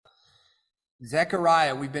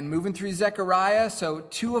Zechariah. We've been moving through Zechariah. So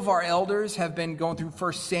two of our elders have been going through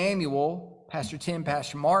 1 Samuel, Pastor Tim,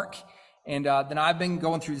 Pastor Mark. And then I've been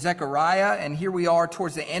going through Zechariah. And here we are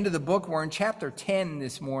towards the end of the book. We're in chapter 10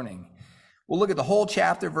 this morning. We'll look at the whole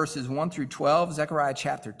chapter, verses 1 through 12. Zechariah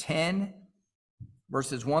chapter 10,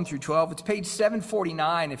 verses 1 through 12. It's page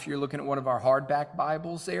 749 if you're looking at one of our hardback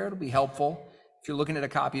Bibles there. It'll be helpful if you're looking at a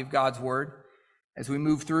copy of God's Word as we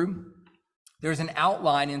move through. There's an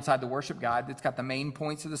outline inside the worship guide that's got the main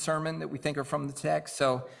points of the sermon that we think are from the text.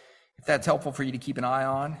 So if that's helpful for you to keep an eye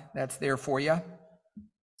on, that's there for you.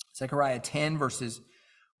 Zechariah 10, verses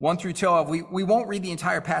 1 through 12. We won't read the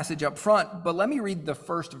entire passage up front, but let me read the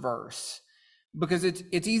first verse because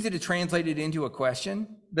it's easy to translate it into a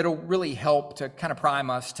question that'll really help to kind of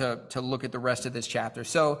prime us to look at the rest of this chapter.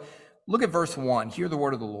 So look at verse 1. Hear the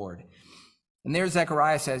word of the Lord. And there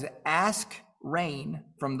Zechariah says, "Ask rain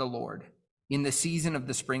from the Lord in the season of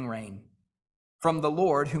the spring rain, from the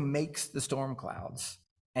Lord who makes the storm clouds,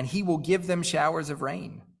 and he will give them showers of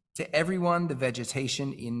rain, to everyone the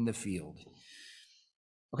vegetation in the field."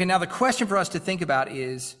 Okay, now the question for us to think about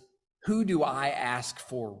is, who do I ask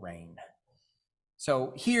for rain?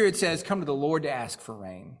 So here it says, come to the Lord to ask for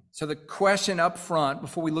rain. So the question up front,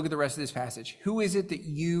 before we look at the rest of this passage, who is it that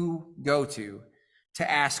you go to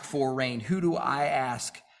ask for rain? Who do I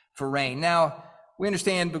ask for rain? Now, we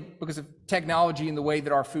understand because of technology and the way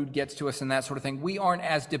that our food gets to us and that sort of thing, we aren't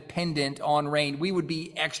as dependent on rain. We would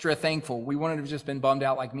be extra thankful. We wouldn't have just been bummed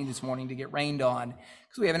out like me this morning to get rained on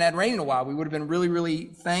because we haven't had rain in a while. We would have been really, really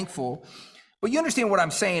thankful. But you understand what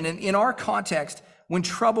I'm saying. And in our context, when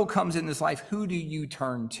trouble comes in this life, who do you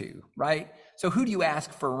turn to, right? So who do you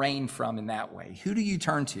ask for rain from in that way? Who do you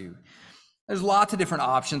turn to? There's lots of different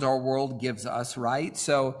options our world gives us, right?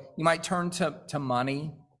 So you might turn to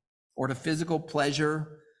money, or to physical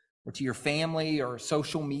pleasure, or to your family, or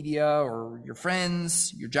social media, or your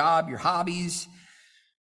friends, your job, your hobbies.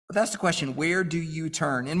 But that's the question, where do you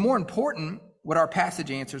turn? And more important, what our passage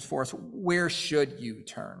answers for us, where should you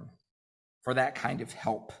turn for that kind of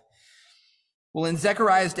help? Well, in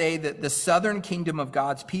Zechariah's day, the southern kingdom of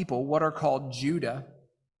God's people, what are called Judah,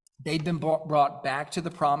 they'd been brought back to the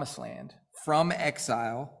promised land from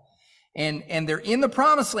exile. And they're in the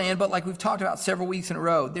promised land, but like we've talked about several weeks in a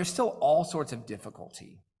row, there's still all sorts of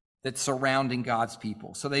difficulty that's surrounding God's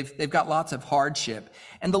people. So they've got lots of hardship.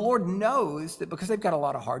 And the Lord knows that because they've got a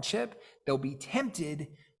lot of hardship, they'll be tempted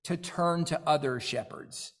to turn to other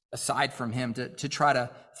shepherds aside from him to try to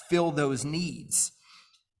fill those needs.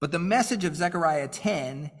 But the message of Zechariah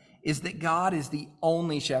 10 is that God is the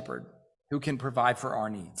only shepherd who can provide for our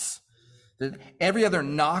needs. Every other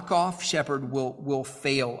knockoff shepherd will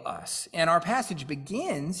fail us. And our passage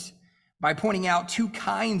begins by pointing out two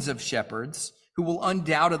kinds of shepherds who will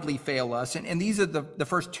undoubtedly fail us. And these are the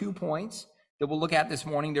first 2 points that we'll look at this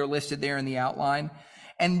morning. They're listed there in the outline.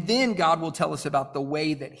 And then God will tell us about the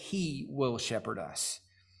way that he will shepherd us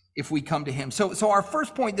if we come to him. So our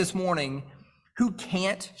first point this morning, who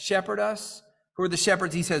can't shepherd us? Who are the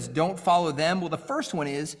shepherds? He says, don't follow them. Well, the first one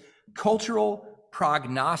is cultural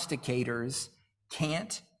prognosticators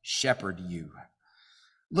can't shepherd you.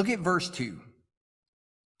 Look at verse 2.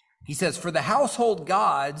 He says, "For the household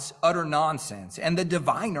gods utter nonsense, and the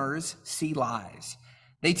diviners see lies.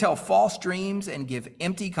 They tell false dreams and give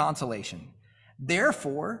empty consolation.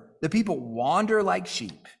 Therefore, the people wander like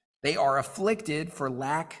sheep. They are afflicted for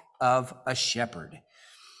lack of a shepherd."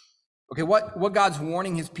 Okay, what God's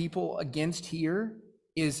warning his people against here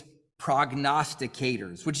is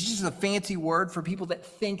prognosticators, which is just a fancy word for people that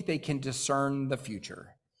think they can discern the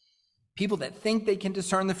future. People that think they can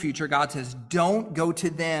discern the future, God says, don't go to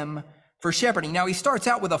them for shepherding. Now, he starts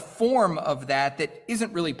out with a form of that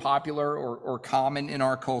isn't really popular or common in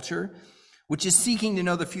our culture, which is seeking to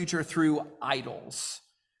know the future through idols,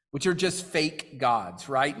 which are just fake gods,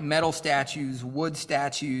 right? Metal statues, wood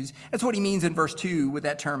statues. That's what he means in verse 2 with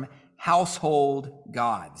that term, household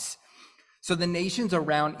gods. So the nations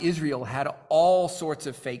around Israel had all sorts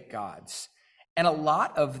of fake gods. And a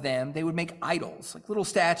lot of them, they would make idols, like little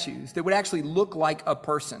statues that would actually look like a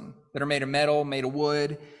person, that are made of metal, made of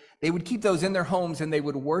wood. They would keep those in their homes and they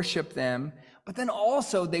would worship them. But then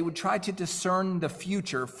also they would try to discern the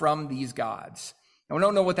future from these gods. And we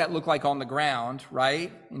don't know what that looked like on the ground,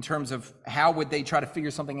 right? In terms of how would they try to figure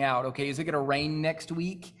something out? Okay, is it going to rain next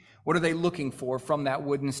week? What are they looking for from that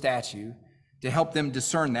wooden statue to help them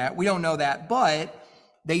discern that? We don't know that, but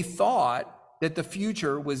they thought that the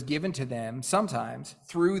future was given to them sometimes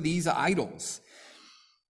through these idols.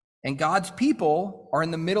 And God's people are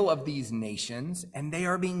in the middle of these nations, and they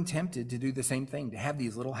are being tempted to do the same thing, to have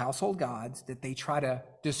these little household gods that they try to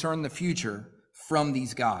discern the future from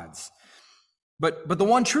these gods. But the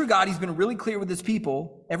one true God, he's been really clear with his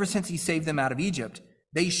people ever since he saved them out of Egypt.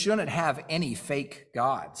 They shouldn't have any fake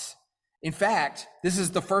gods. In fact, this is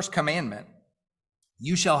the first commandment.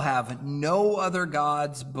 You shall have no other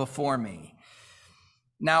gods before me.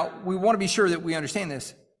 Now, we want to be sure that we understand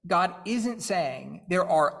this. God isn't saying there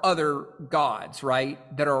are other gods, right,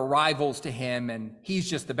 that are rivals to him and he's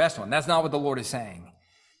just the best one. That's not what the Lord is saying.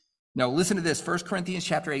 No, listen to this. 1 Corinthians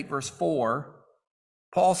chapter 8, verse 4,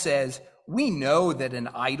 Paul says, we know that an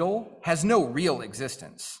idol has no real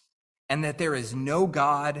existence and that there is no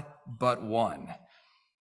God but one.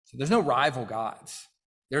 So there's no rival gods.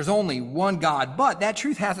 There's only one God, but that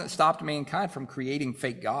truth hasn't stopped mankind from creating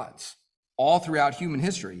fake gods all throughout human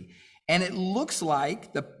history. And it looks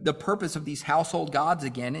like the purpose of these household gods,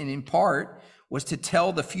 again, and in part, was to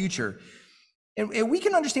tell the future. And we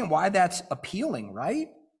can understand why that's appealing, right?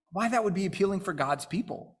 Why that would be appealing for God's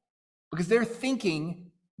people. Because they're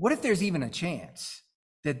thinking, what if there's even a chance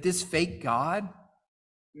that this fake God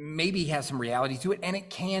maybe has some reality to it and it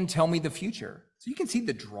can tell me the future? So you can see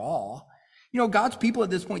the draw. You know, God's people at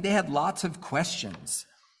this point, they had lots of questions.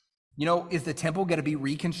 You know, is the temple going to be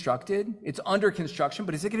reconstructed? It's under construction,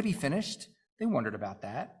 but is it going to be finished? They wondered about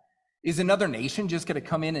that. Is another nation just going to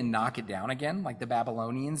come in and knock it down again like the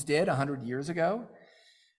Babylonians did 100 years ago?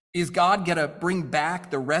 Is God going to bring back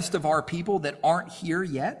the rest of our people that aren't here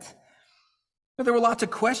yet? But there were lots of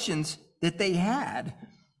questions that they had.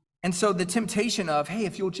 And so the temptation of, hey,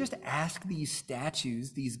 if you'll just ask these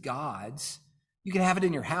statues, these gods, you can have it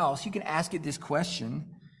in your house, you can ask it this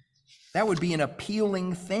question, that would be an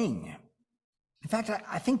appealing thing. In fact,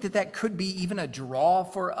 I think that could be even a draw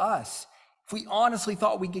for us. If we honestly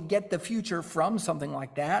thought we could get the future from something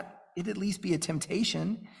like that, it'd at least be a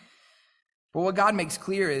temptation. But what God makes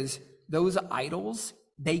clear is those idols,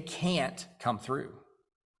 they can't come through.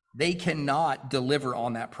 They cannot deliver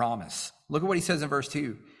on that promise. Look at what he says in verse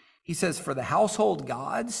 2. He says, for the household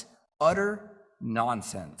gods, utter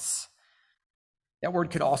nonsense. That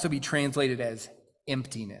word could also be translated as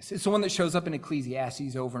emptiness. It's the one that shows up in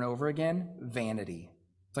Ecclesiastes over and over again, vanity.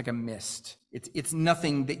 It's like a mist. It's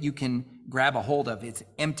nothing that you can grab a hold of. It's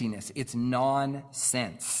emptiness. It's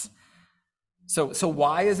nonsense. So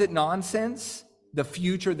why is it nonsense? The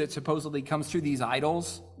future that supposedly comes through these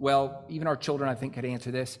idols? Well, even our children, I think, could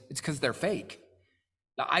answer this. It's because they're fake.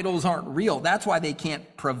 The idols aren't real. That's why they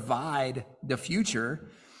can't provide the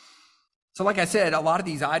future. So like I said, a lot of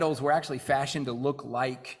these idols were actually fashioned to look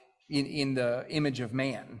like in the image of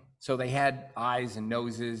man. So they had eyes and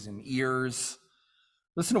noses and ears.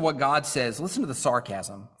 Listen to what God says. Listen to the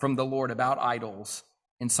sarcasm from the Lord about idols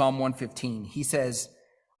in Psalm 115. He says,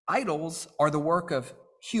 idols are the work of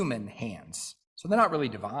human hands. So they're not really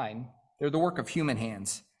divine. They're the work of human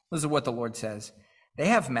hands. Listen to what the Lord says. They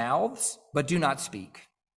have mouths, but do not speak.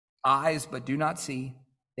 Eyes, but do not see.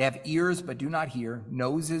 They have ears, but do not hear.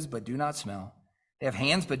 Noses, but do not smell. They have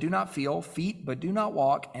hands, but do not feel. Feet, but do not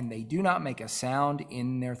walk. And they do not make a sound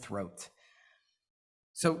in their throat.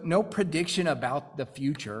 So no prediction about the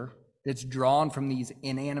future that's drawn from these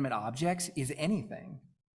inanimate objects is anything.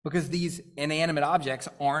 Because these inanimate objects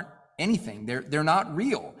aren't anything. They're not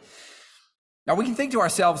real. Now we can think to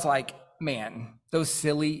ourselves like, man, those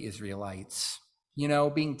silly Israelites, you know,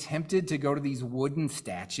 being tempted to go to these wooden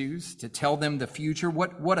statues to tell them the future.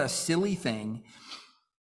 What a silly thing.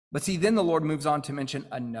 But see, then the Lord moves on to mention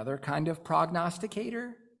another kind of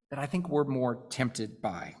prognosticator that I think we're more tempted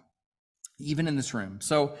by, even in this room.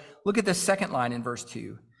 So look at the second line in verse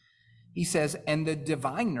 2. He says, and the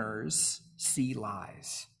diviners see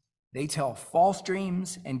lies. They tell false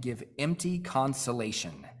dreams and give empty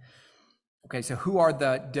consolation. Okay, so who are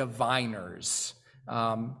the diviners?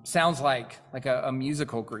 Sounds like a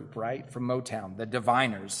musical group, right? From Motown, the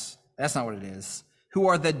Diviners. That's not what it is. Who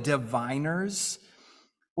are the diviners?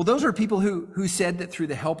 Well, those are people who said that through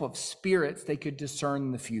the help of spirits, they could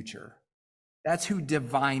discern the future. That's who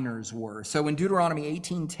diviners were. So in Deuteronomy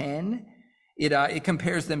 18:10, it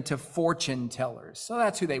compares them to fortune tellers. So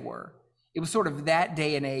that's who they were. It was sort of that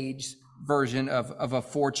day and age version of a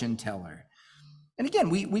fortune teller. And again,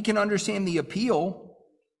 we can understand the appeal.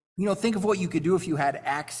 You know, think of what you could do if you had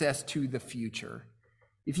access to the future.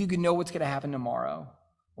 If you could know what's going to happen tomorrow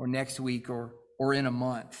or next week or in a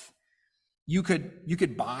month. You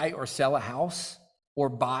could buy or sell a house or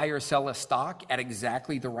buy or sell a stock at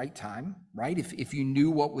exactly the right time, right? If you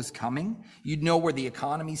knew what was coming, you'd know where the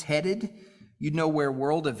economy's headed. You'd know where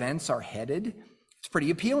world events are headed. It's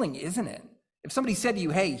pretty appealing, isn't it? If somebody said to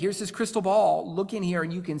you, hey, here's this crystal ball, look in here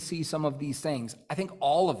and you can see some of these things. I think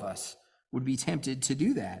all of us would be tempted to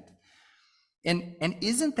do that. And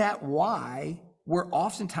isn't that why we're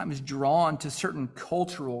oftentimes drawn to certain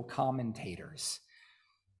cultural commentators.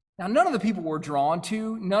 Now, none of the people we're drawn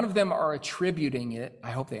to, none of them are attributing it,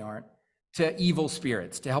 I hope they aren't, to evil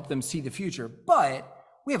spirits to help them see the future. But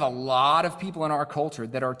we have a lot of people in our culture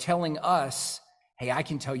that are telling us, hey, I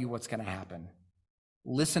can tell you what's going to happen.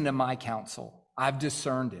 Listen to my counsel. I've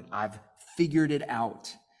discerned it. I've figured it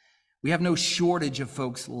out. We have no shortage of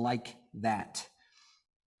folks like that.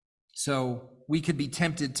 So we could be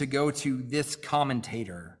tempted to go to this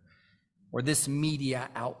commentator or this media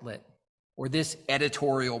outlet or this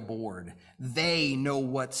editorial board. They know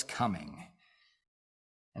what's coming.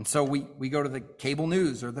 And so we go to the cable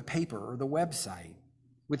news or the paper or the website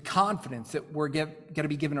with confidence that we're going to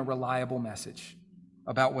be given a reliable message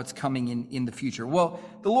about what's coming in the future. Well,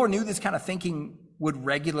 the Lord knew this kind of thinking would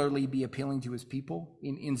regularly be appealing to his people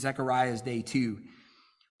in Zechariah's day too.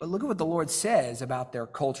 But look at what the Lord says about their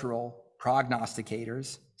cultural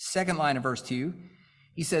prognosticators. Second line of verse 2,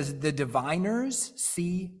 he says, the diviners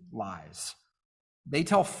see lies. They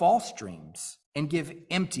tell false dreams and give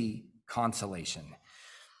empty consolation.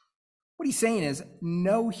 What he's saying is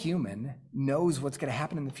no human knows what's going to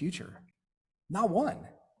happen in the future. Not one.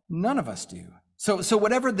 None of us do. So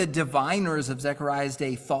whatever the diviners of Zechariah's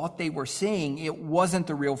day thought they were seeing, it wasn't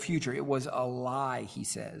the real future. It was a lie, he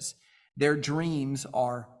says. Their dreams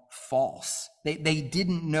are false. They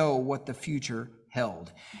didn't know what the future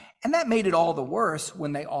held. And that made it all the worse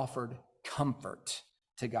when they offered comfort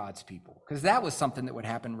to God's people, because that was something that would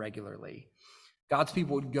happen regularly. God's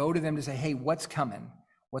people would go to them to say, hey, what's coming?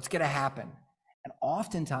 What's going to happen? And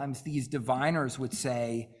oftentimes these diviners would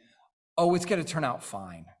say, oh, it's going to turn out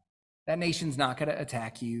fine. That nation's not going to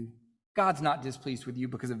attack you. God's not displeased with you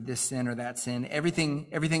because of this sin or that sin. Everything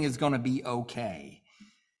is going to be okay.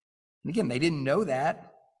 And again, they didn't know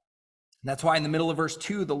that. That's why in the middle of verse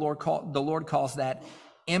 2, the Lord calls that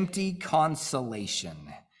empty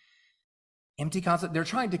consolation. They're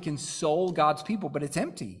trying to console God's people, but it's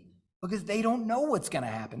empty because they don't know what's going to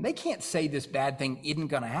happen. They can't say this bad thing isn't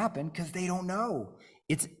going to happen because they don't know.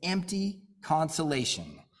 It's empty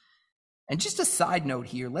consolation. And just a side note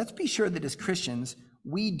here, let's be sure that as Christians,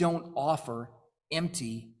 we don't offer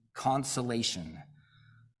empty consolation.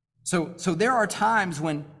 So there are times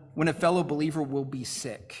when a fellow believer will be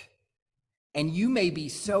sick, and you may be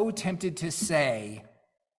so tempted to say,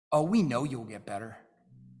 oh, we know you'll get better.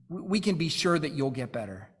 We can be sure that you'll get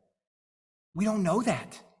better. We don't know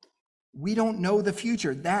that. We don't know the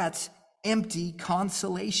future. That's empty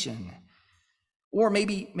consolation. Or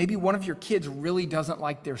maybe one of your kids really doesn't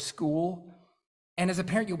like their school. And as a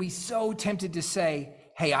parent, you'll be so tempted to say,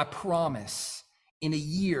 hey, I promise in a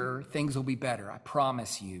year things will be better. I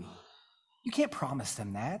promise you. You can't promise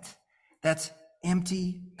them that. That's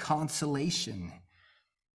empty consolation.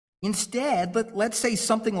 Instead, let's say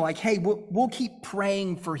something like, hey, we'll keep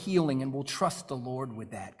praying for healing and we'll trust the Lord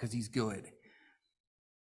with that because he's good.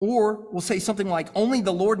 Or we'll say something like, only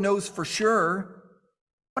the Lord knows for sure,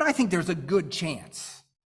 but I think there's a good chance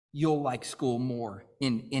you'll like school more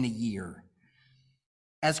in a year.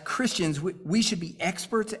 As Christians, we should be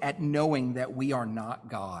experts at knowing that we are not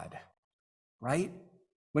God, right?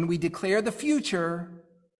 When we declare the future,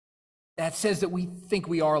 that says that we think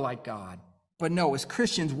we are like God. But no, as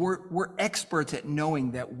Christians, we're experts at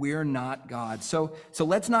knowing that we're not God. So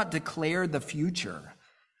let's not declare the future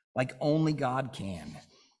like only God can.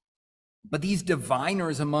 But these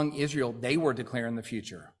diviners among Israel, they were declaring the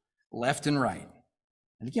future, left and right.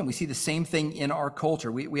 And again, we see the same thing in our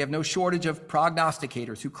culture. We have no shortage of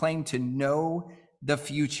prognosticators who claim to know the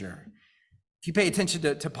future. If you pay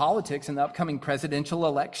attention to politics in the upcoming presidential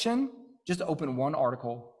election, just open one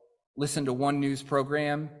article, listen to one news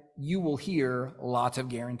program, you will hear lots of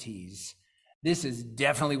guarantees. This is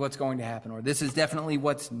definitely what's going to happen, or this is definitely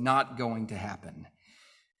what's not going to happen.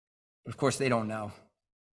 But of course, they don't know.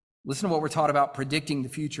 Listen to what we're taught about predicting the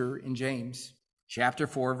future in James, chapter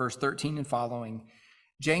 4, verse 13 and following.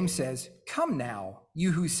 James says, come now,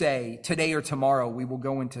 you who say, today or tomorrow we will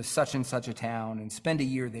go into such and such a town and spend a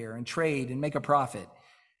year there and trade and make a profit.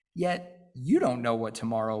 Yet you don't know what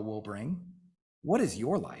tomorrow will bring. What is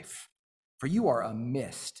your life? For you are a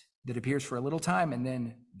mist that appears for a little time and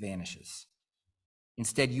then vanishes.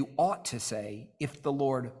 Instead, you ought to say, if the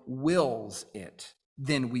Lord wills it,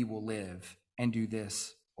 then we will live and do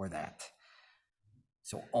this or that.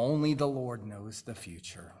 So only the Lord knows the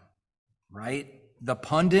future, right? The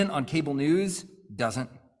pundit on cable news doesn't.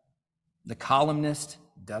 The columnist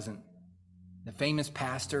doesn't. The famous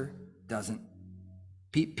pastor doesn't.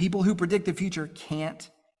 People who predict the future can't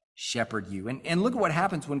shepherd you. And look at what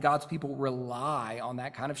happens when God's people rely on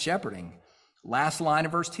that kind of shepherding. Last line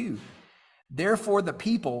of verse 2. Therefore the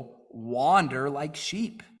people wander like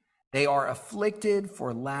sheep. They are afflicted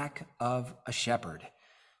for lack of a shepherd.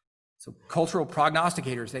 So cultural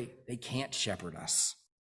prognosticators, they can't shepherd us.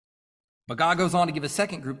 But God goes on to give a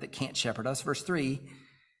second group that can't shepherd us. Verse 3,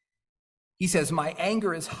 he says, my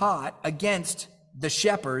anger is hot against the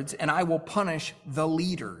shepherds, and I will punish the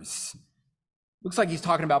leaders. Looks like he's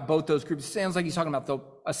talking about both those groups. It sounds like he's talking about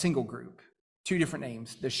a single group, two different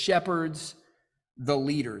names, the shepherds, the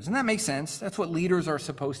leaders. And that makes sense. That's what leaders are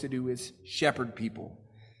supposed to do, is shepherd people.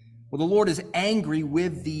 Well, the Lord is angry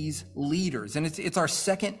with these leaders. And it's our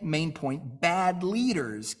second main point. Bad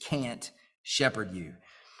leaders can't shepherd you.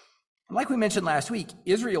 And like we mentioned last week,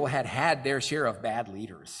 Israel had their share of bad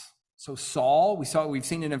leaders. So Saul, we've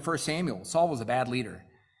seen it in 1 Samuel. Saul was a bad leader.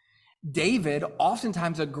 David,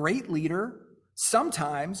 oftentimes a great leader,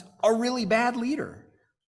 sometimes a really bad leader.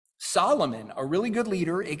 Solomon, a really good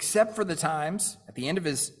leader, except for the times at the end of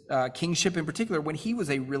his kingship in particular, when he was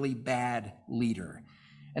a really bad leader.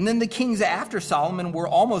 And then the kings after Solomon were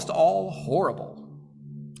almost all horrible.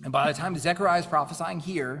 And by the time Zechariah is prophesying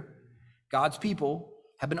here, God's people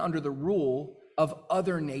have been under the rule of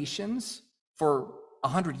other nations for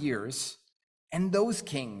 100 years, and those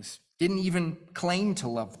kings didn't even claim to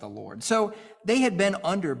love the Lord. So they had been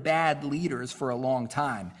under bad leaders for a long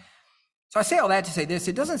time. So I say all that to say this: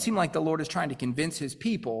 it doesn't seem like the Lord is trying to convince his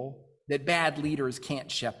people that bad leaders can't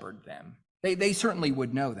shepherd them. They certainly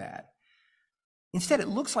would know that. Instead, it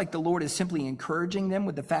looks like the Lord is simply encouraging them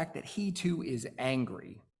with the fact that he too is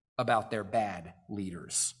angry about their bad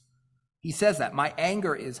leaders. He says that, my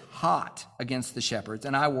anger is hot against the shepherds,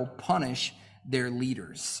 and I will punish their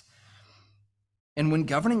leaders. And when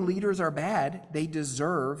governing leaders are bad, they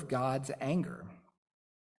deserve God's anger.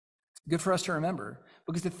 It's good for us to remember,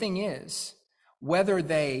 because the thing is, whether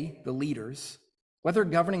the leaders, whether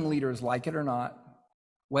governing leaders like it or not,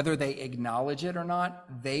 whether they acknowledge it or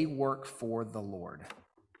not, they work for the Lord.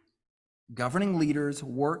 Governing leaders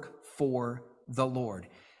work for the Lord.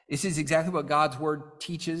 This is exactly what God's word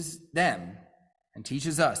teaches them and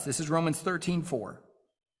teaches us. This is Romans 13:4.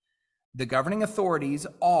 The governing authorities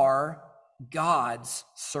are God's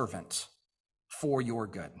servant for your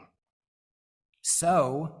good.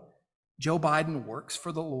 So, Joe Biden works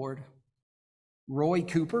for the Lord. Roy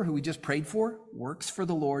Cooper, who we just prayed for, works for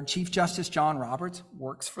the Lord. Chief Justice John Roberts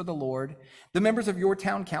works for the Lord. The members of your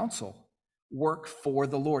town council work for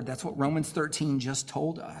the Lord. That's what Romans 13 just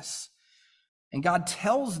told us. And God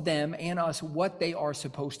tells them and us what they are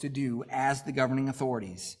supposed to do as the governing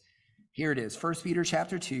authorities. Here it is, 1 Peter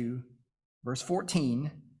chapter 2, verse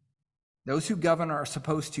 14. Those who govern are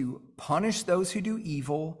supposed to punish those who do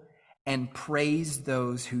evil and praise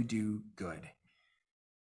those who do good.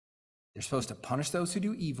 They're supposed to punish those who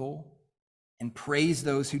do evil and praise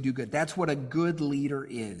those who do good. That's what a good leader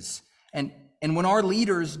is. And when our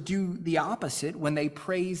leaders do the opposite, when they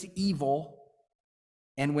praise evil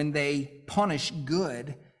and when they punish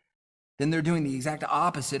good, then they're doing the exact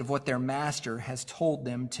opposite of what their master has told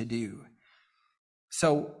them to do.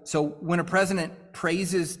 So when a president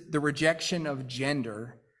praises the rejection of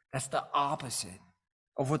gender, that's the opposite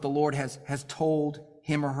of what the Lord has told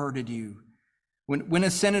him or her to do. When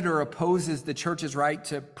a senator opposes the church's right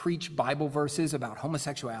to preach Bible verses about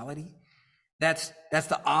homosexuality, that's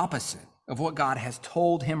the opposite of what God has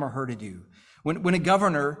told him or her to do. When a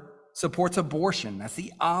governor supports abortion, that's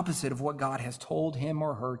the opposite of what God has told him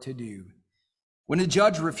or her to do. When a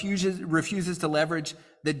judge refuses to leverage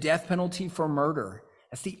the death penalty for murder,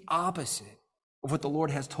 that's the opposite of what the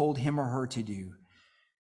Lord has told him or her to do.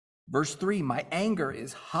 Verse 3, my anger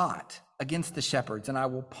is hot against the shepherds, and I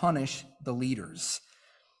will punish the leaders.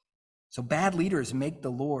 So bad leaders make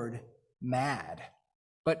the Lord mad.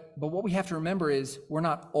 But what we have to remember is we're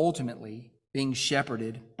not ultimately being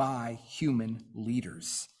shepherded by human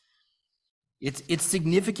leaders. It's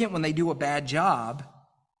significant when they do a bad job,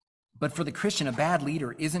 but for the Christian, a bad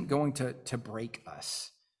leader isn't going to break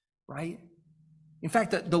us, right? In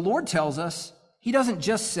fact, the Lord tells us, he doesn't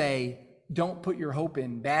just say, don't put your hope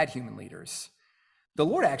in bad human leaders. The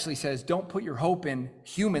Lord actually says, don't put your hope in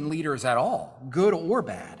human leaders at all, good or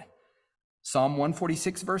bad. Psalm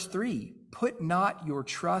 146, verse 3, put not your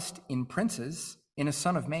trust in princes, in a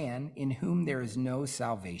son of man, in whom there is no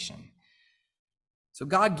salvation. So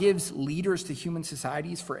God gives leaders to human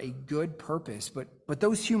societies for a good purpose, but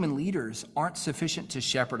those human leaders aren't sufficient to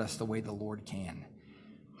shepherd us the way the Lord can.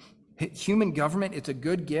 Human government, it's a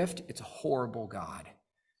good gift, it's a horrible God.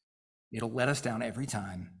 It'll let us down every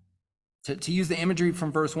time. To use the imagery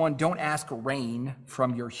from verse 1, don't ask rain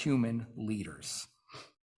from your human leaders.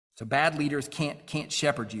 So bad leaders can't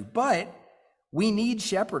shepherd you, but we need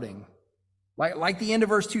shepherding. Like the end of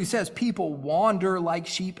verse 2 says, people wander like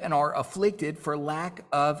sheep and are afflicted for lack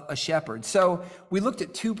of a shepherd. So we looked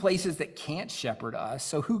at two places that can't shepherd us.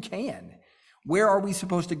 So who can? Where are we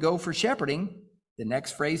supposed to go for shepherding? The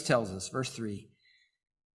next phrase tells us, verse 3,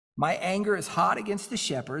 my anger is hot against the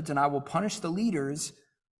shepherds, and I will punish the leaders,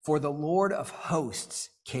 for the Lord of hosts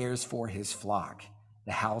cares for his flock,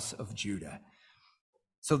 the house of Judah.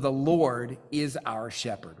 So the Lord is our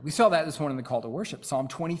shepherd. We saw that this morning in the call to worship, Psalm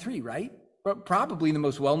 23, right? But probably the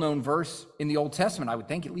most well-known verse in the Old Testament, I would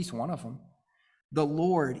think, at least one of them. The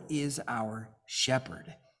Lord is our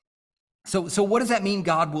shepherd. So what does that mean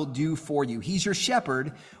God will do for you? He's your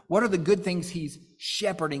shepherd. What are the good things he's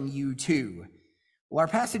shepherding you to? Well, our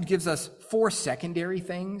passage gives us 4 secondary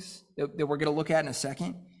things that we're going to look at in a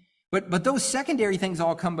second. But those secondary things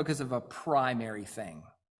all come because of a primary thing.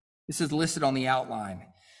 This is listed on the outline.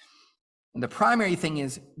 And the primary thing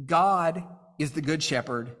is God is the good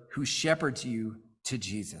shepherd who shepherds you to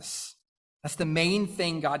Jesus. That's the main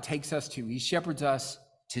thing God takes us to. He shepherds us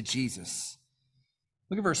to Jesus.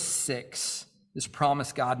 Look at verse 6, this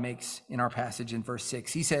promise God makes in our passage in verse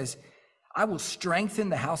 6. He says, I will strengthen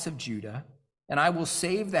the house of Judah, and I will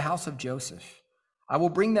save the house of Joseph. I will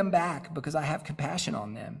bring them back because I have compassion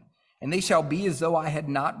on them, and they shall be as though I had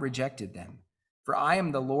not rejected them. For I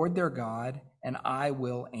am the Lord their God, and I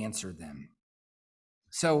will answer them.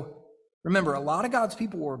 So remember, a lot of God's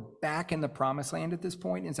people were back in the promised land at this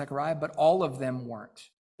point in Zechariah, but all of them weren't.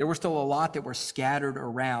 There were still a lot that were scattered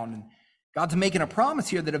around. And God's making a promise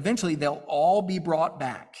here that eventually they'll all be brought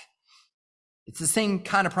back. It's the same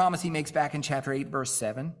kind of promise he makes back in chapter 8, verse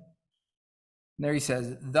 7. And there he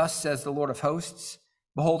says, thus says the Lord of hosts,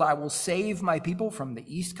 behold, I will save my people from the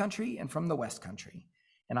east country and from the west country,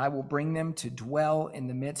 and I will bring them to dwell in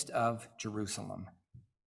the midst of Jerusalem.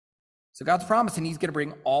 So God's promising he's going to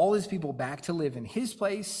bring all his people back to live in his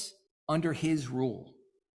place under his rule.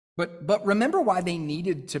 But remember why they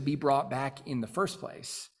needed to be brought back in the first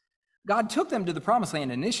place. God took them to the promised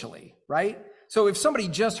land initially, right? So if somebody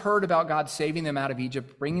just heard about God saving them out of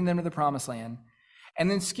Egypt, bringing them to the promised land, and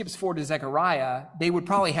then skips forward to Zechariah, they would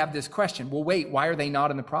probably have this question, well, wait, why are they not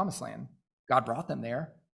in the promised land? God brought them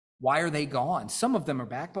there. Why are they gone? Some of them are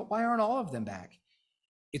back, but why aren't all of them back?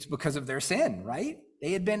 It's because of their sin, right?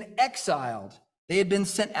 They had been exiled. They had been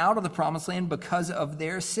sent out of the promised land because of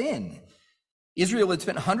their sin. Israel had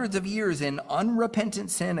spent hundreds of years in unrepentant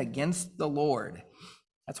sin against the Lord.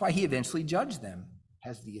 That's why he eventually judged them.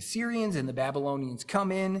 As the Assyrians and the Babylonians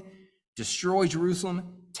come in, destroy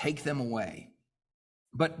Jerusalem, take them away.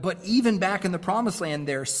 But even back in the promised land,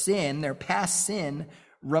 their sin, their past sin,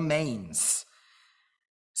 remains.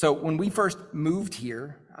 So when we first moved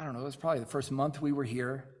here, I don't know, it was probably the first month we were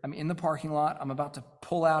here. I'm in the parking lot. I'm about to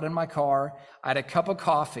pull out in my car. I had a cup of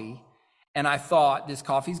coffee, and I thought, this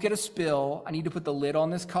coffee's going to spill. I need to put the lid on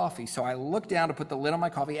this coffee. So I look down to put the lid on my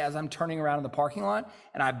coffee as I'm turning around in the parking lot,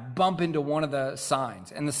 and I bump into one of the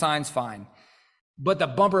signs, and the sign's fine. But the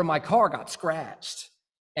bumper of my car got scratched,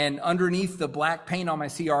 and underneath the black paint on my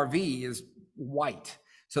CR-V is white.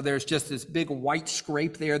 So there's just this big white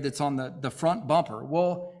scrape there that's on the front bumper.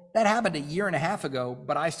 Well, that happened 1.5 years ago,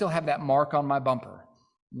 but I still have that mark on my bumper.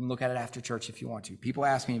 You can look at it after church if you want to. People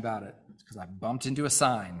ask me about it. It's because I bumped into a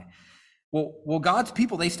sign. Well, God's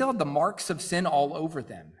people, they still have the marks of sin all over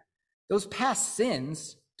them. Those past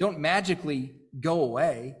sins don't magically go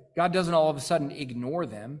away. God doesn't all of a sudden ignore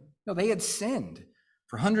them. No, they had sinned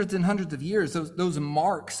for hundreds and hundreds of years. Those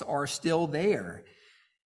marks are still there.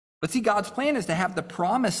 But see, God's plan is to have the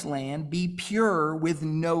promised land be pure with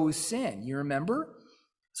no sin. You remember?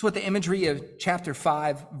 That's what the imagery of chapter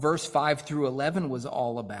 5, verse 5 through 11 was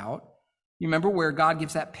all about. You remember where God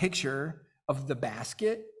gives that picture of the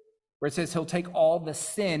basket, where it says he'll take all the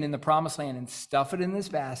sin in the promised land and stuff it in this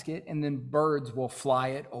basket, and then birds will fly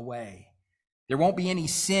it away. There won't be any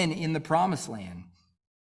sin in the promised land.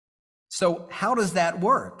 So how does that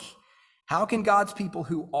work? How can God's people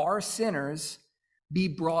who are sinners be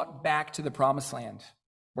brought back to the promised land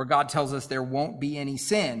where God tells us there won't be any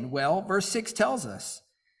sin? Well, verse 6 tells us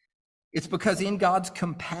it's because in God's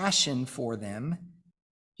compassion for them,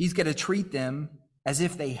 he's going to treat them as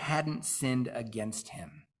if they hadn't sinned against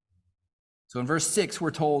him. So in verse 6,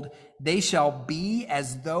 we're told, they shall be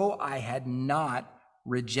as though I had not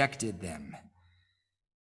rejected them.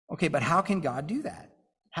 Okay, but how can God do that?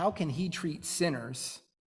 How can he treat sinners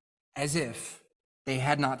as if they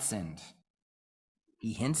had not sinned?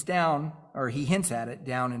 He hints at it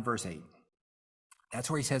down in verse 8. That's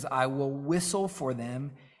where he says, I will whistle for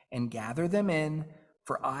them and gather them in,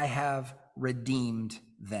 for I have redeemed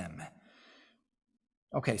them.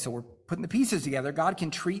 Okay, so we're putting the pieces together. God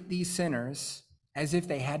can treat these sinners as if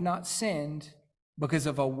they had not sinned because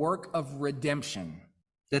of a work of redemption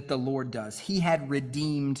that the Lord does. He had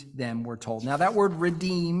redeemed them, we're told. Now, that word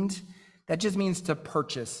redeemed, that just means to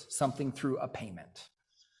purchase something through a payment,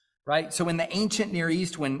 right? So in the ancient Near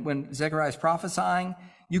East, when Zechariah is prophesying,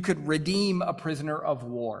 you could redeem a prisoner of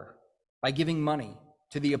war by giving money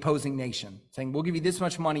to the opposing nation, saying, we'll give you this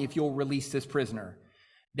much money if you'll release this prisoner.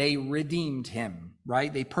 They redeemed him,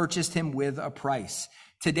 right? They purchased him with a price.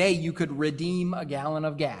 Today, you could redeem a gallon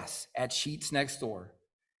of gas at Sheetz next door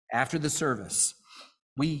after the service.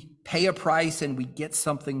 We pay a price and we get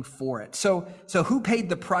something for it. So who paid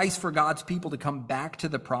the price for God's people to come back to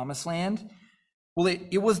the promised land? Well,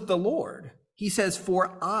 it was the Lord. He says,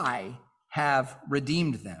 for I have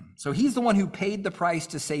redeemed them. So he's the one who paid the price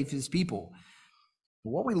to save his people.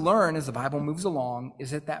 But what we learn as the Bible moves along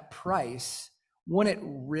is that price wouldn't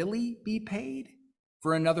really be paid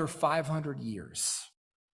for another 500 years.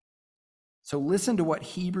 So listen to what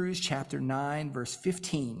Hebrews chapter 9, verse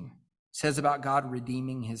 15 says about God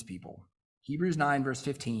redeeming his people. Hebrews 9, verse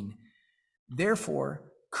 15.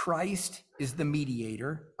 Therefore, Christ is the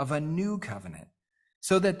mediator of a new covenant,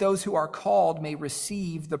 so that those who are called may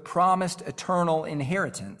receive the promised eternal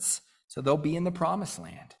inheritance. So they'll be in the promised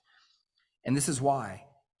land. And this is why.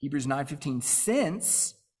 Hebrews 9:15,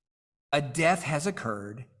 since a death has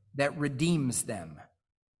occurred that redeems them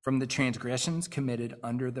from the transgressions committed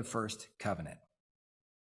under the first covenant.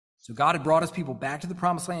 So God had brought his people back to the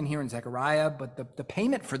promised land here in Zechariah, but the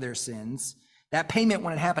payment for their sins, that payment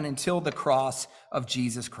wouldn't happen until the cross of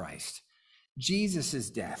Jesus Christ. Jesus'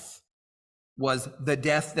 death was the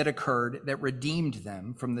death that occurred that redeemed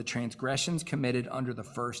them from the transgressions committed under the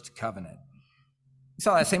first covenant. We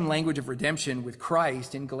saw that same language of redemption with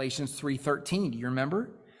Christ in Galatians 3:13. Do you remember?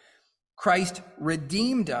 Christ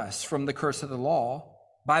redeemed us from the curse of the law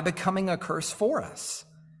by becoming a curse for us.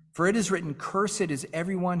 For it is written, cursed is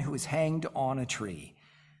everyone who is hanged on a tree.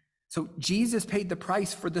 So Jesus paid the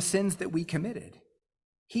price for the sins that we committed.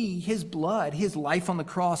 His blood, his life on the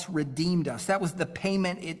cross redeemed us. That was the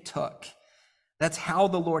payment it took. That's how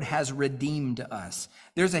the Lord has redeemed us.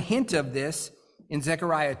 There's a hint of this in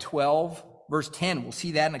Zechariah 12, verse 10. We'll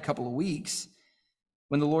see that in a couple of weeks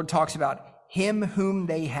when the Lord talks about him whom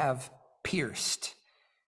they have pierced.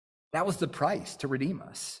 That was the price to redeem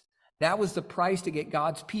us. That was the price to get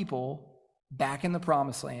God's people back in the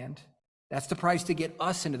promised land. That's the price to get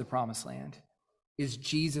us into the promised land, is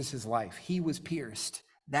Jesus' life. He was pierced.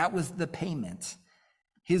 That was the payment.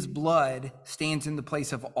 His blood stands in the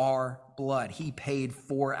place of our blood. He paid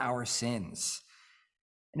for our sins.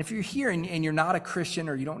 And if you're here and you're not a Christian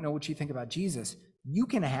or you don't know what you think about Jesus, you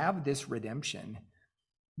can have this redemption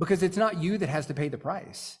because it's not you that has to pay the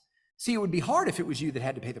price. See, it would be hard if it was you that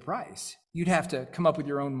had to pay the price. You'd have to come up with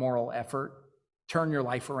your own moral effort, turn your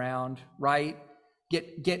life around, right?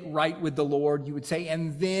 Get right with the Lord, you would say,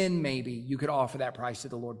 and then maybe you could offer that price to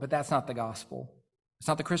the Lord. But that's not the gospel. It's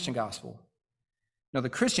not the Christian gospel. No, the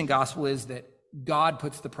Christian gospel is that God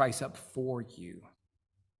puts the price up for you.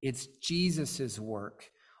 It's Jesus's work.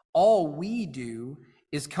 All we do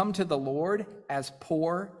is come to the Lord as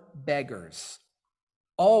poor beggars.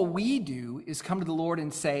 All we do is come to the Lord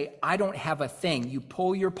and say, I don't have a thing. You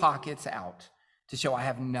pull your pockets out to show I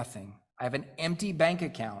have nothing. I have an empty bank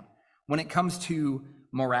account. When it comes to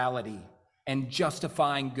morality and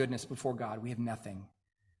justifying goodness before God, we have nothing.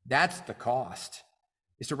 That's the cost,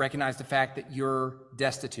 is to recognize the fact that you're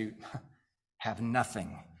destitute, have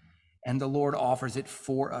nothing. And the Lord offers it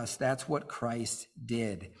for us. That's what Christ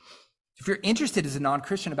did. If you're interested as a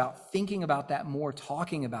non-Christian about thinking about that more,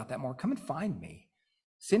 talking about that more, come and find me.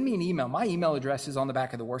 Send me an email. My email address is on the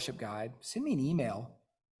back of the worship guide. Send me an email.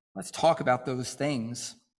 Let's talk about those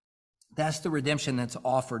things. That's the redemption that's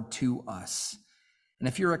offered to us. And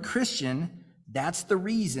if you're a Christian, that's the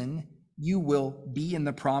reason you will be in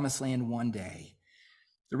the promised land one day.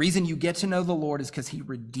 The reason you get to know the Lord is because he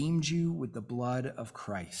redeemed you with the blood of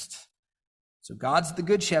Christ. So God's the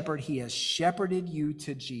good shepherd. He has shepherded you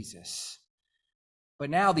to Jesus.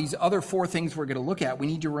 But now these other four things we're going to look at, we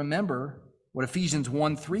need to remember what Ephesians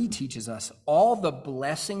 1:3 teaches us. All the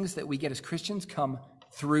blessings that we get as Christians come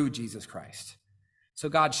through Jesus Christ. So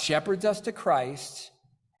God shepherds us to Christ,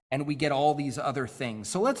 and we get all these other things.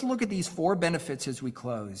 So let's look at these four benefits as we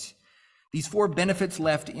close. These four benefits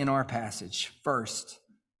left in our passage. First,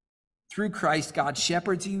 through Christ, God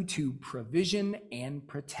shepherds you to provision and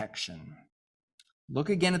protection. Look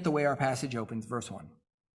again at the way our passage opens, verse 1.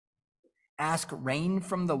 Ask rain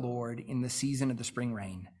from the Lord in the season of the spring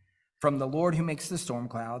rain, from the Lord who makes the storm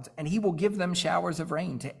clouds, and he will give them showers of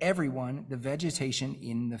rain to everyone, the vegetation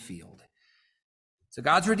in the field. So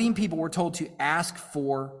God's redeemed people were told to ask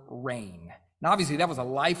for rain. And obviously that was a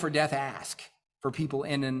life or death ask for people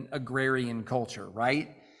in an agrarian culture,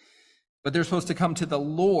 right? But they're supposed to come to the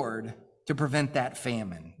Lord to prevent that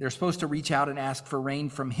famine. They're supposed to reach out and ask for rain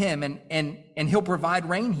from him, and he'll provide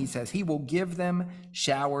rain, he says. He will give them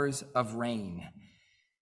showers of rain.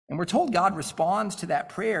 And we're told God responds to that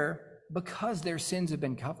prayer because their sins have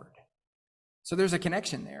been covered. So there's a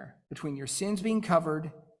connection there between your sins being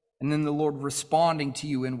covered and then the Lord responding to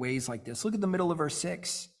you in ways like this. Look at the middle of verse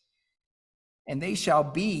 6. And they shall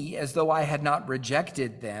be as though I had not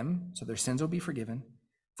rejected them, so their sins will be forgiven.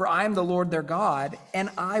 For I am the Lord their God,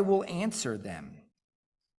 and I will answer them.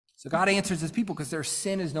 So God answers his people because their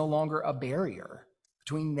sin is no longer a barrier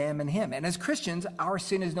between them and him. And as Christians, our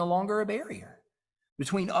sin is no longer a barrier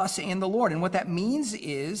between us and the Lord. And what that means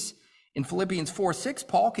is, in Philippians 4:6,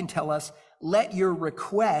 Paul can tell us, let your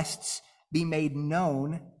requests be made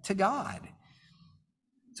known to God.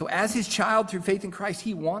 So as his child through faith in Christ,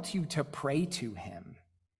 he wants you to pray to him.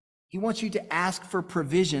 He wants you to ask for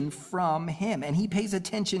provision from him, and he pays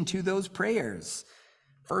attention to those prayers.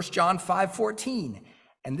 1 John 5:14,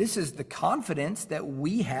 and this is the confidence that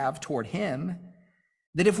we have toward him,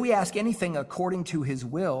 that if we ask anything according to his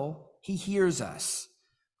will, he hears us.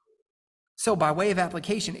 So by way of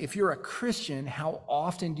application, if you're a Christian, how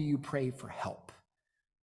often do you pray for help?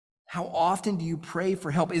 How often do you pray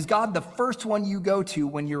for help? Is God the first one you go to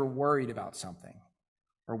when you're worried about something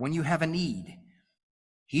or when you have a need?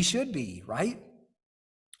 He should be, right?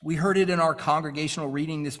 We heard it in our congregational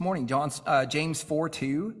reading this morning, James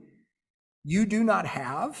 4:2. You do not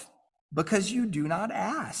have because you do not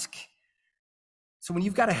ask. So when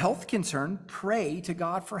you've got a health concern, pray to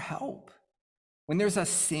God for help. When there's a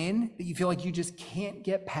sin that you feel like you just can't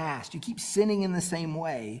get past, you keep sinning in the same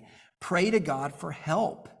way, pray to God for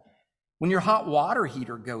help. When your hot water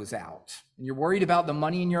heater goes out and you're worried about the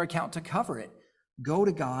money in your account to cover it, go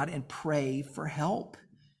to God and pray for help.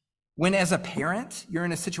 When as a parent, you're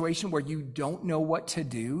in a situation where you don't know what to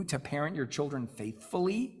do to parent your children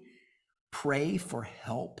faithfully, pray for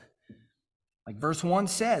help. Like verse 1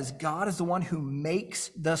 says, God is the one who makes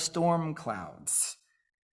the storm clouds.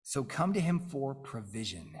 So come to him for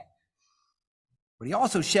provision. But he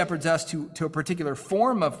also shepherds us to a particular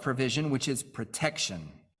form of provision, which is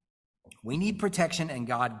protection. We need protection, and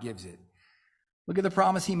God gives it. Look at the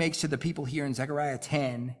promise he makes to the people here in Zechariah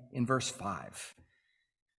 10 in verse 5.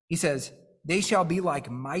 He says, they shall be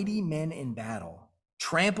like mighty men in battle,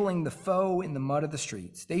 trampling the foe in the mud of the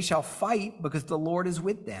streets. They shall fight because the Lord is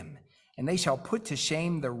with them, and they shall put to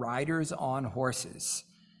shame the riders on horses.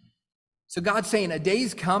 So God's saying a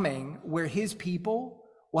day's coming where his people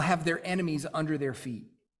will have their enemies under their feet.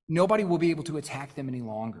 Nobody will be able to attack them any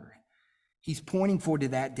longer. He's pointing forward to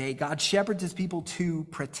that day. God shepherds his people to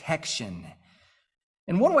protection.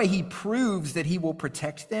 And one way he proves that he will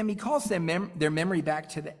protect them, he calls their memory back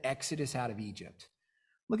to the Exodus out of Egypt.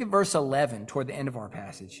 Look at verse 11 toward the end of our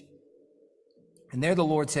passage. And there the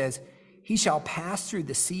Lord says, he shall pass through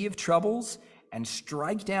the sea of troubles and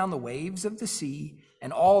strike down the waves of the sea,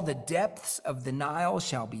 and all the depths of the Nile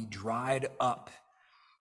shall be dried up.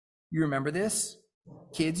 You remember this?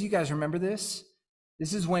 Kids, you guys remember this?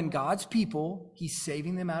 This is when God's people, he's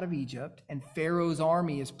saving them out of Egypt, and Pharaoh's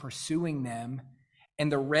army is pursuing them,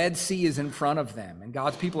 and the Red Sea is in front of them, and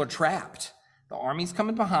God's people are trapped. The army's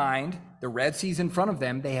coming behind, the Red Sea's in front of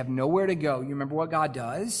them, they have nowhere to go. You remember what God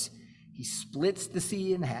does? He splits the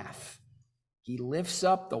sea in half. He lifts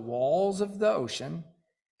up the walls of the ocean,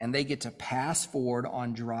 and they get to pass forward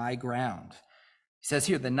on dry ground. He says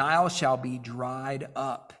here, the Nile shall be dried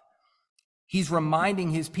up. He's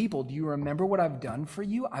reminding his people, do you remember what I've done for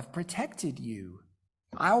you? I've protected you.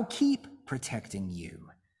 I'll keep protecting you.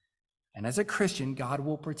 And as a Christian, God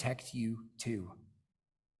will protect you too.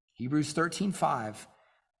 Hebrews 13:5,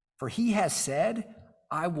 for he has said,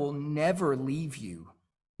 I will never leave you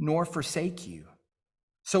nor forsake you.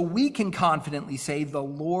 So we can confidently say, the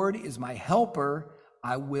Lord is my helper,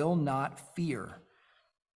 I will not fear.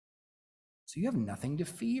 So you have nothing to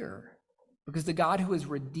fear, because the God who has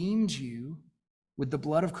redeemed you with the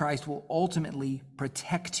blood of Christ will ultimately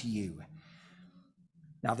protect you.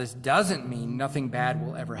 Now, this doesn't mean nothing bad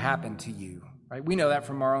will ever happen to you, right? We know that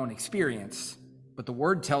from our own experience, but the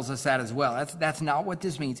word tells us that as well. That's not what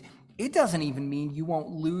this means. It doesn't even mean you won't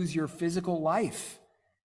lose your physical life.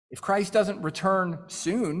 If Christ doesn't return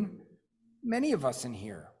soon, many of us in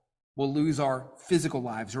here will lose our physical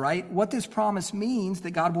lives, right? What this promise means,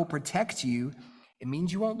 that God will protect you, it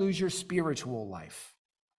means you won't lose your spiritual life.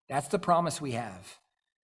 That's the promise we have.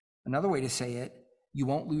 Another way to say it, you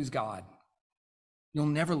won't lose God. You'll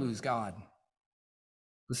never lose God.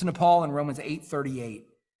 Listen to Paul in Romans 8:38.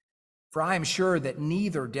 For I am sure that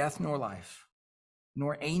neither death nor life,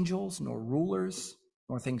 nor angels, nor rulers,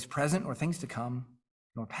 nor things present, nor things to come,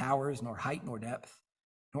 nor powers, nor height, nor depth,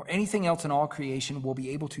 nor anything else in all creation will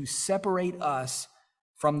be able to separate us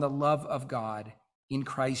from the love of God in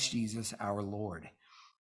Christ Jesus our Lord.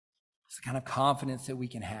 It's the kind of confidence that we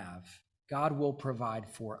can have. God will provide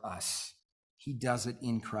for us. He does it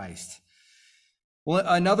in Christ. Well,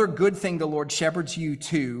 another good thing the Lord shepherds you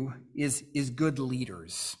to is good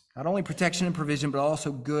leaders. Not only protection and provision, but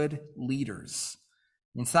also good leaders.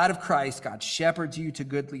 Inside of Christ, God shepherds you to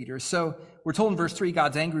good leaders. So we're told in verse 3,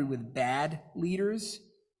 God's angry with bad leaders.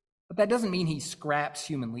 But that doesn't mean he scraps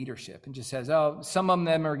human leadership and just says, oh, some of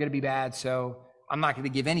them are going to be bad, so I'm not going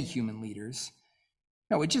to give any human leaders.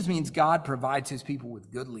 No, it just means God provides his people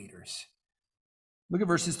with good leaders. Look at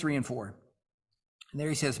verses 3 and 4. And there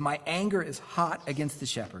he says, my anger is hot against the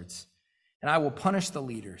shepherds, and I will punish the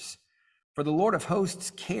leaders. For the Lord of hosts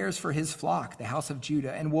cares for his flock, the house of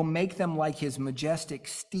Judah, and will make them like his majestic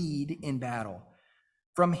steed in battle.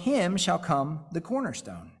 From him shall come the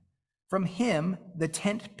cornerstone. From him the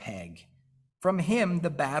tent peg. From him the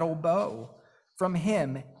battle bow. From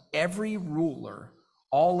him every ruler,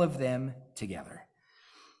 all of them together.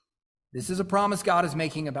 This is a promise God is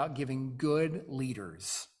making about giving good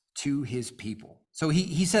leaders to his people. So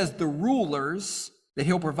he says the rulers that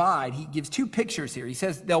he'll provide, he gives two pictures here. He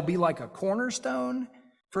says they'll be like a cornerstone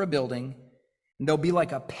for a building, and they'll be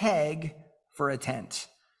like a peg for a tent.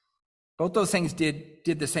 Both those things did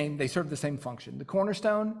the same, they served the same function. The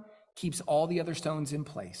cornerstone keeps all the other stones in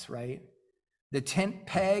place, right? The tent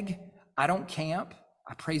peg, I don't camp.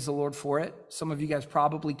 I praise the Lord for it. Some of you guys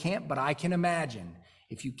probably camp, but I can imagine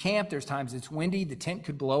if you camp, there's times it's windy, the tent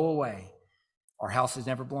could blow away. Our house has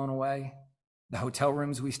never blown away. The hotel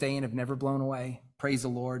rooms we stay in have never blown away. Praise the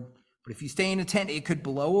Lord. But if you stay in a tent, it could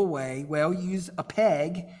blow away. Well, use a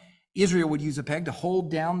peg. Israel would use a peg to hold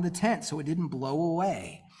down the tent so it didn't blow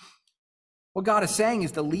away. What God is saying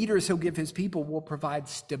is the leaders he'll give his people will provide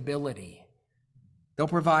stability. They'll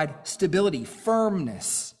provide stability,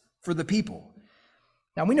 firmness for the people.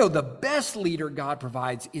 Now, we know the best leader God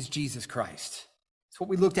provides is Jesus Christ. It's what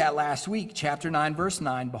we looked at last week, chapter 9, verse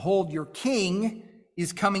 9. Behold, your king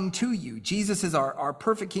is coming to you. Jesus is our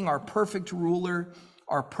perfect king, our perfect ruler,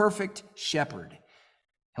 our perfect shepherd.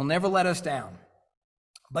 He'll never let us down.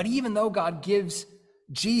 But even though God gives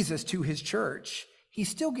Jesus to his church, he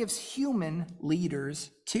still gives human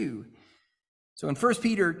leaders too. So in 1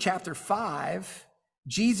 Peter chapter 5,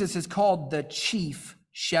 Jesus is called the chief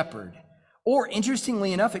shepherd. Or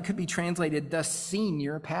interestingly enough, it could be translated the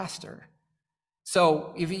senior pastor.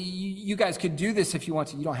 So if you guys could do this if you want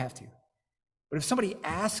to, you don't have to. But if somebody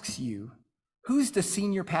asks you, who's the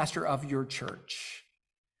senior pastor of your church?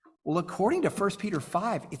 Well, according to 1 Peter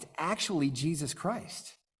 5, it's actually Jesus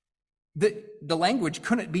Christ. The language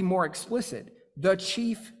couldn't be more explicit. The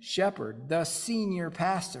chief shepherd, the senior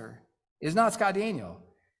pastor, is not Scott Daniel.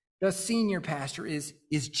 The senior pastor is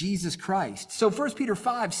Jesus Christ. So 1 Peter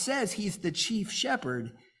 5 says he's the chief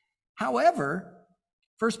shepherd. However,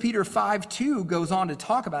 1 Peter 5:2 goes on to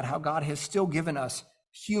talk about how God has still given us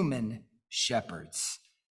human shepherds,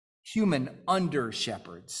 human under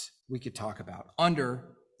shepherds, we could talk about,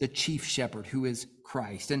 under the chief shepherd who is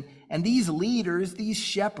Christ. And these leaders, these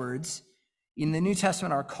shepherds in the New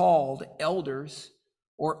Testament are called elders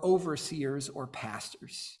or overseers or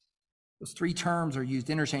pastors. Those three terms are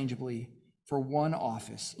used interchangeably for one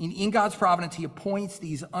office. In God's providence, he appoints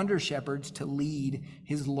these under shepherds to lead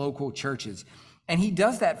his local churches. And he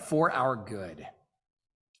does that for our good.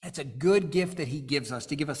 It's a good gift that he gives us,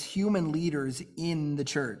 to give us human leaders in the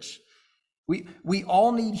church. We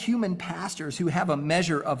all need human pastors who have a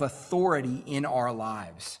measure of authority in our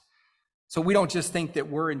lives. So we don't just think that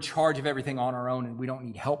we're in charge of everything on our own and we don't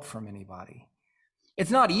need help from anybody.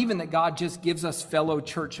 It's not even that God just gives us fellow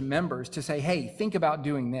church members to say, hey, think about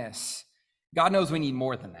doing this. God knows we need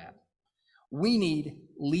more than that. We need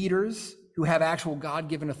leaders who have actual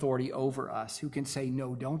God-given authority over us, who can say,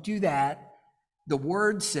 no, don't do that. The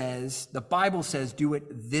word says, the Bible says, do it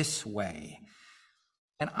this way.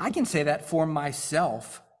 And I can say that for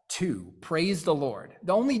myself too. Praise the Lord.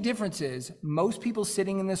 The only difference is most people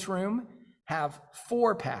sitting in this room have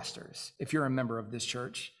 4 pastors, if you're a member of this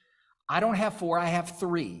church. I don't have 4, I have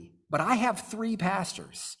 3. But I have 3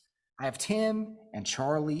 pastors. I have Tim and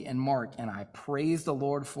Charlie and Mark, and I praise the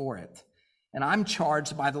Lord for it. And I'm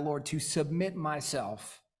charged by the Lord to submit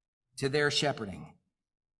myself to their shepherding.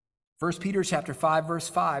 1 Peter chapter 5, verse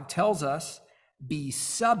 5 tells us, be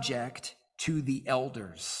subject to the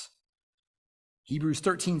elders. Hebrews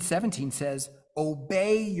 13:17 says,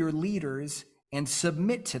 obey your leaders and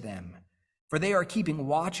submit to them, for they are keeping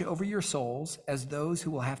watch over your souls as those who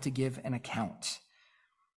will have to give an account.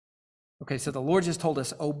 Okay, so the Lord just told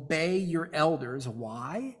us, obey your elders.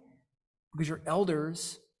 Why? Because your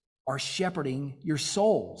elders are shepherding your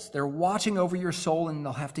souls. They're watching over your soul, and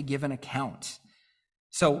they'll have to give an account.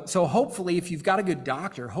 So hopefully, if you've got a good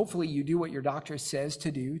doctor, hopefully you do what your doctor says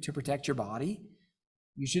to do to protect your body.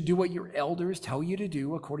 You should do what your elders tell you to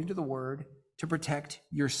do according to the word to protect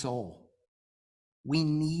your soul. We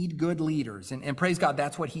need good leaders, and praise God,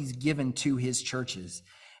 that's what he's given to his churches.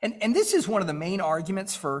 And this is one of the main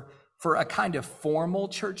arguments for a kind of formal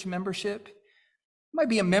church membership. You might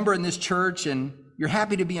be a member in this church and you're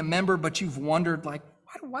happy to be a member, but you've wondered, like,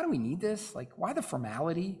 why do we need this? Like, why the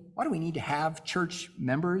formality? Why do we need to have church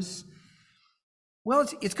members? Well,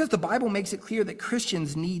 it's because the Bible makes it clear that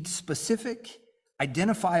Christians need specific,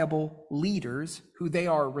 identifiable leaders who they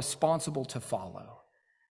are responsible to follow.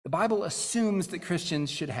 The Bible assumes that Christians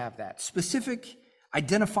should have that. Specific,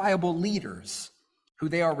 identifiable leaders who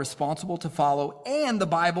they are responsible to follow. And the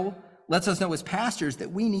Bible lets us know as pastors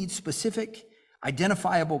that we need specific,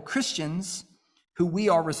 identifiable Christians who we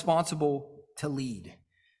are responsible to lead.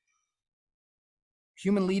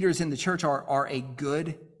 Human leaders in the church are a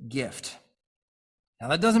good gift. Now,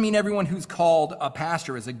 that doesn't mean everyone who's called a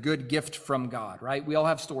pastor is a good gift from God, right? We all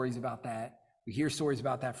have stories about that. We hear stories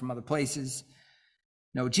about that from other places.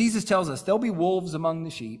 No, Jesus tells us there'll be wolves among the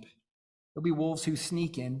sheep. There'll be wolves who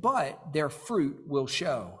sneak in, but their fruit will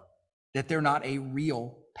show that they're not a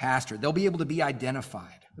real pastor. They'll be able to be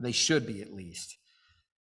identified, or they should be at least.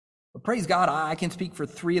 But praise God, I can speak for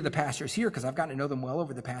 3 of the pastors here because I've gotten to know them well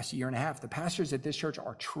over the past year and a half. The pastors at this church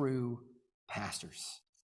are true pastors,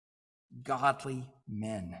 godly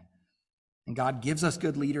men. And God gives us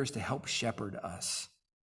good leaders to help shepherd us.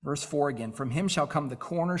 Verse 4 again, from him shall come the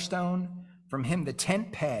cornerstone, from him the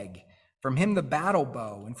tent peg, from him the battle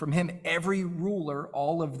bow, and from him every ruler,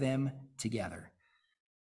 all of them together.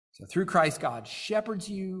 So through Christ, God shepherds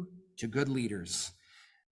you to good leaders.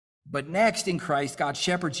 But next in Christ, God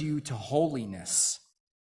shepherds you to holiness.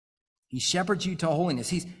 He shepherds you to holiness.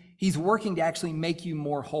 He's working to actually make you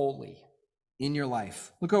more holy in your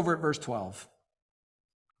life. Look over at verse 12.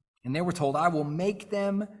 And they were told, I will make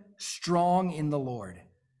them strong in the Lord,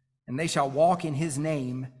 and they shall walk in his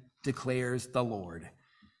name, declares the Lord.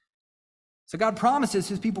 So God promises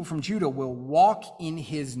his people from Judah will walk in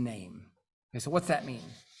his name. Okay, so what's that mean?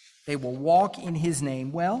 They will walk in his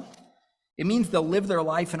name. Well, it means they'll live their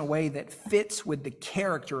life in a way that fits with the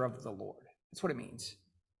character of the Lord. That's what it means.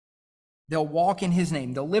 They'll walk in his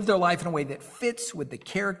name. They'll live their life in a way that fits with the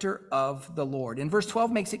character of the Lord. And verse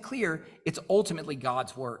 12 makes it clear it's ultimately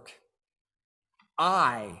God's work.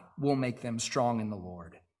 I will make them strong in the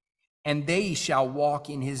Lord, and they shall walk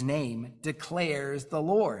in his name, declares the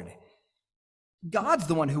Lord. God's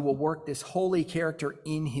the one who will work this holy character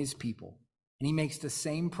in his people. And he makes the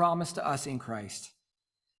same promise to us in Christ.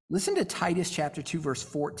 Listen to Titus chapter 2, verse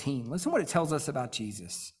 14. Listen what it tells us about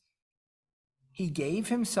Jesus. He gave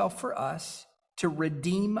himself for us to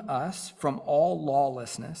redeem us from all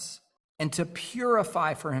lawlessness and to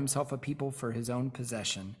purify for himself a people for his own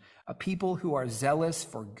possession, a people who are zealous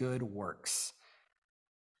for good works.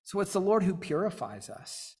 So it's the Lord who purifies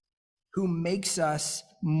us, who makes us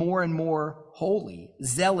more and more holy,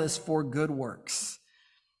 zealous for good works.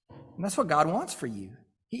 And that's what God wants for you.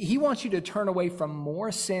 He wants you to turn away from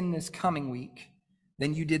more sin this coming week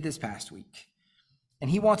than you did this past week. And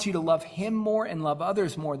he wants you to love him more and love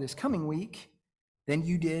others more this coming week than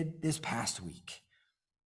you did this past week.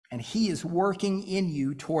 And he is working in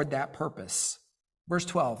you toward that purpose. Verse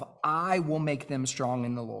 12, I will make them strong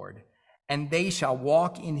in the Lord, and they shall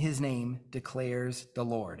walk in his name, declares the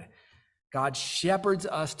Lord. God shepherds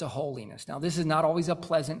us to holiness. Now, this is not always a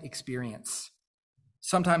pleasant experience.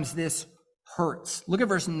 Sometimes this hurts. Look at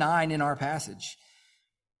verse 9 in our passage.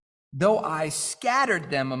 Though I scattered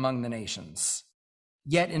them among the nations,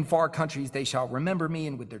 yet in far countries they shall remember me,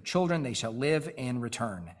 and with their children they shall live and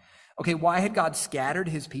return. Okay, why had God scattered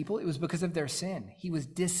his people? It was because of their sin. He was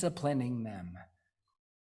disciplining them.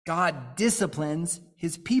 God disciplines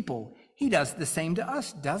his people. He does the same to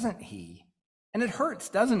us, doesn't he? And it hurts,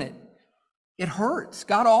 doesn't it? It hurts.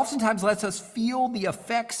 God oftentimes lets us feel the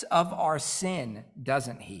effects of our sin,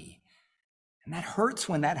 doesn't he? And that hurts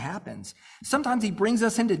when that happens. Sometimes he brings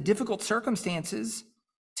us into difficult circumstances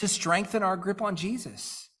to strengthen our grip on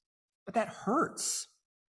Jesus. But that hurts.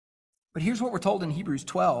 But here's what we're told in Hebrews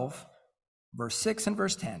 12, verse 6 and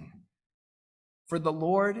verse 10. For the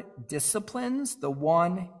Lord disciplines the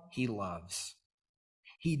one he loves.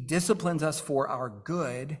 He disciplines us for our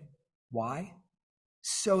good. Why?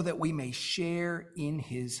 So that we may share in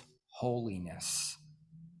his holiness.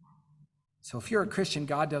 So if you're a Christian,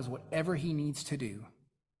 God does whatever he needs to do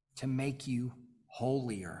to make you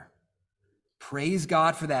holier. Praise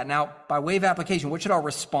God for that. Now, by way of application, what should our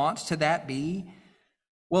response to that be?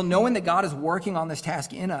 Well, knowing that God is working on this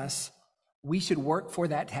task in us, we should work for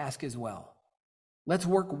that task as well. Let's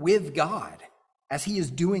work with God as he is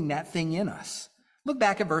doing that thing in us. Look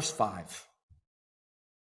back at verse 5.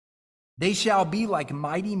 They shall be like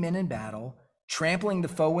mighty men in battle, trampling the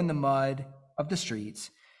foe in the mud of the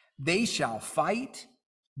streets. They shall fight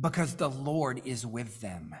because the Lord is with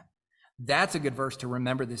them. That's a good verse to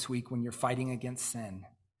remember this week when you're fighting against sin.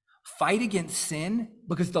 Fight against sin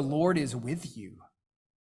because the Lord is with you.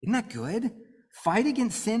 Isn't that good? Fight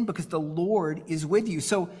against sin because the Lord is with you.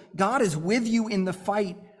 So God is with you in the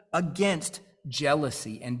fight against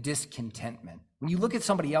jealousy and discontentment. When you look at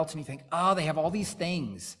somebody else and you think, oh, they have all these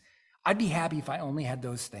things. I'd be happy if I only had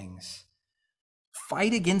those things.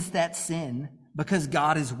 Fight against that sin because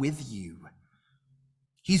God is with you.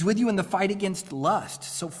 He's with you in the fight against lust,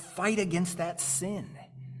 so fight against that sin.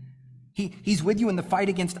 He's with you in the fight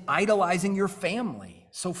against idolizing your family,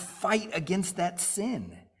 so fight against that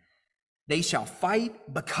sin. They shall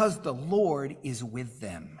fight because the Lord is with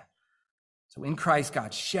them. So in Christ,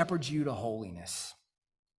 God shepherds you to holiness.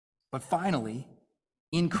 But finally,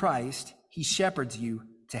 in Christ, he shepherds you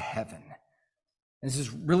to heaven. And this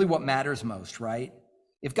is really what matters most, right?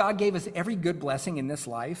 If God gave us every good blessing in this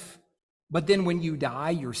life, but then when you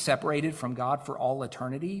die, you're separated from God for all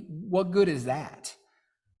eternity, what good is that?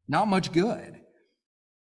 Not much good.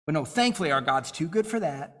 But no, thankfully, our God's too good for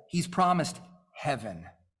that. He's promised heaven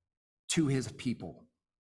to his people.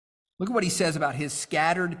 Look at what he says about his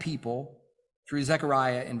scattered people through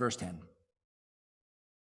Zechariah in verse 10.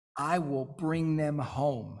 I will bring them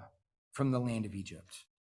home from the land of Egypt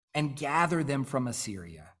and gather them from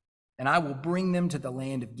Assyria. And I will bring them to the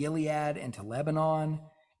land of Gilead and to Lebanon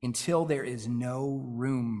until there is no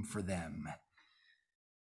room for them.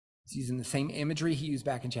 He's using the same imagery he used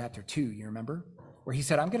back in chapter 2, you remember? Where he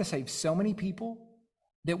said, I'm going to save so many people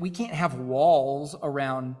that we can't have walls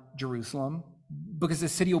around Jerusalem because the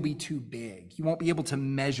city will be too big. You won't be able to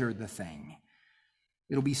measure the thing.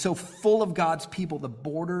 It'll be so full of God's people, the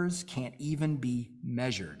borders can't even be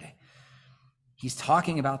measured. He's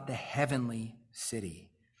talking about the heavenly city,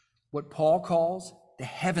 what Paul calls the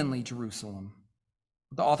heavenly Jerusalem.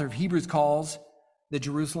 The author of Hebrews calls the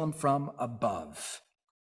Jerusalem from above.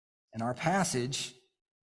 In our passage,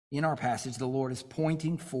 the Lord is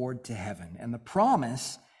pointing forward to heaven. And the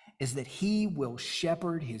promise is that he will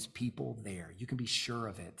shepherd his people there. You can be sure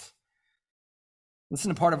of it. Listen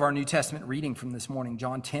to part of our New Testament reading from this morning,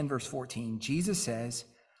 John 10, verse 14. Jesus says,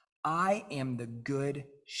 I am the good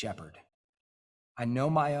shepherd. I know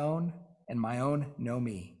my own, and my own know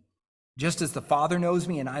me. Just as the Father knows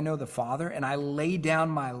me, and I know the Father, and I lay down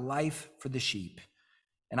my life for the sheep.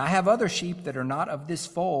 And I have other sheep that are not of this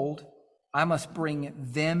fold. I must bring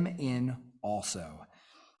them in also.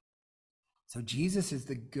 So Jesus is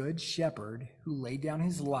the good shepherd who laid down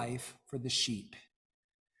his life for the sheep.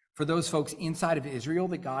 For those folks inside of Israel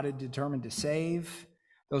that God had determined to save,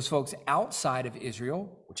 those folks outside of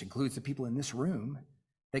Israel, which includes the people in this room,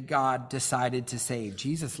 that God decided to save.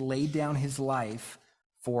 Jesus laid down his life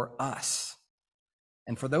for us.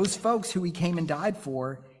 And for those folks who he came and died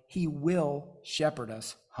for, he will shepherd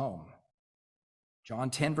us home.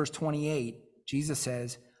 John 10, verse 28, Jesus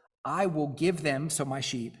says, I will give them, so my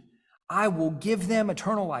sheep, I will give them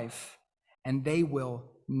eternal life, and they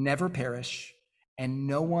will never perish, and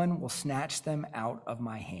no one will snatch them out of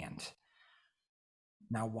my hand.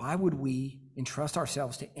 Now, why would we entrust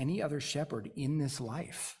ourselves to any other shepherd in this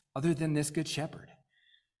life other than this good shepherd?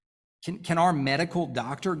 Can our medical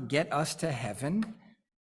doctor get us to heaven?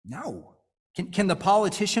 No. Can the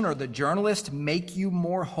politician or the journalist make you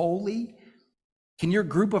more holy? Can your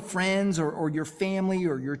group of friends or your family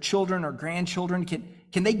or your children or grandchildren,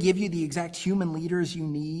 can they give you the exact human leaders you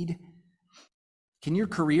need? Can your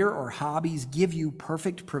career or hobbies give you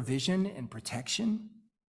perfect provision and protection?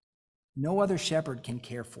 No other shepherd can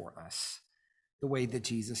care for us the way that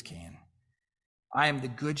Jesus can. I am the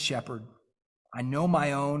good shepherd. I know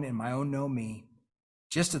my own, and my own know me,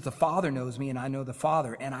 just as the Father knows me, and I know the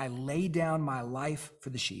Father, and I lay down my life for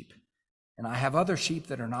the sheep. And I have other sheep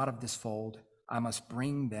that are not of this fold. I must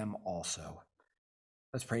bring them also.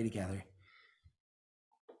 Let's pray together.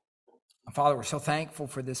 Father, we're so thankful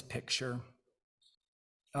for this picture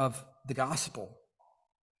of the gospel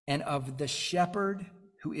and of the shepherd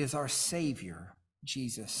who is our Savior,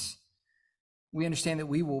 Jesus. We understand that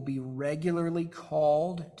we will be regularly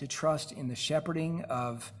called to trust in the shepherding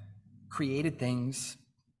of created things,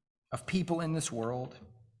 of people in this world.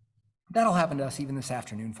 That'll happen to us even this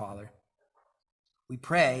afternoon, Father. We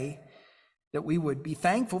pray that we would be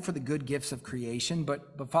thankful for the good gifts of creation,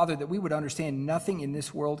 but Father, that we would understand nothing in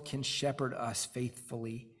this world can shepherd us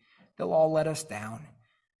faithfully. They'll all let us down.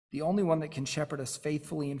 The only one that can shepherd us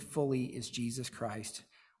faithfully and fully is Jesus Christ.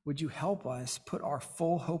 Would you help us put our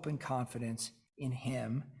full hope and confidence in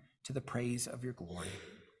him to the praise of your glory?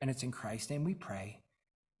 And it's in Christ's name we pray.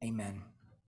 Amen.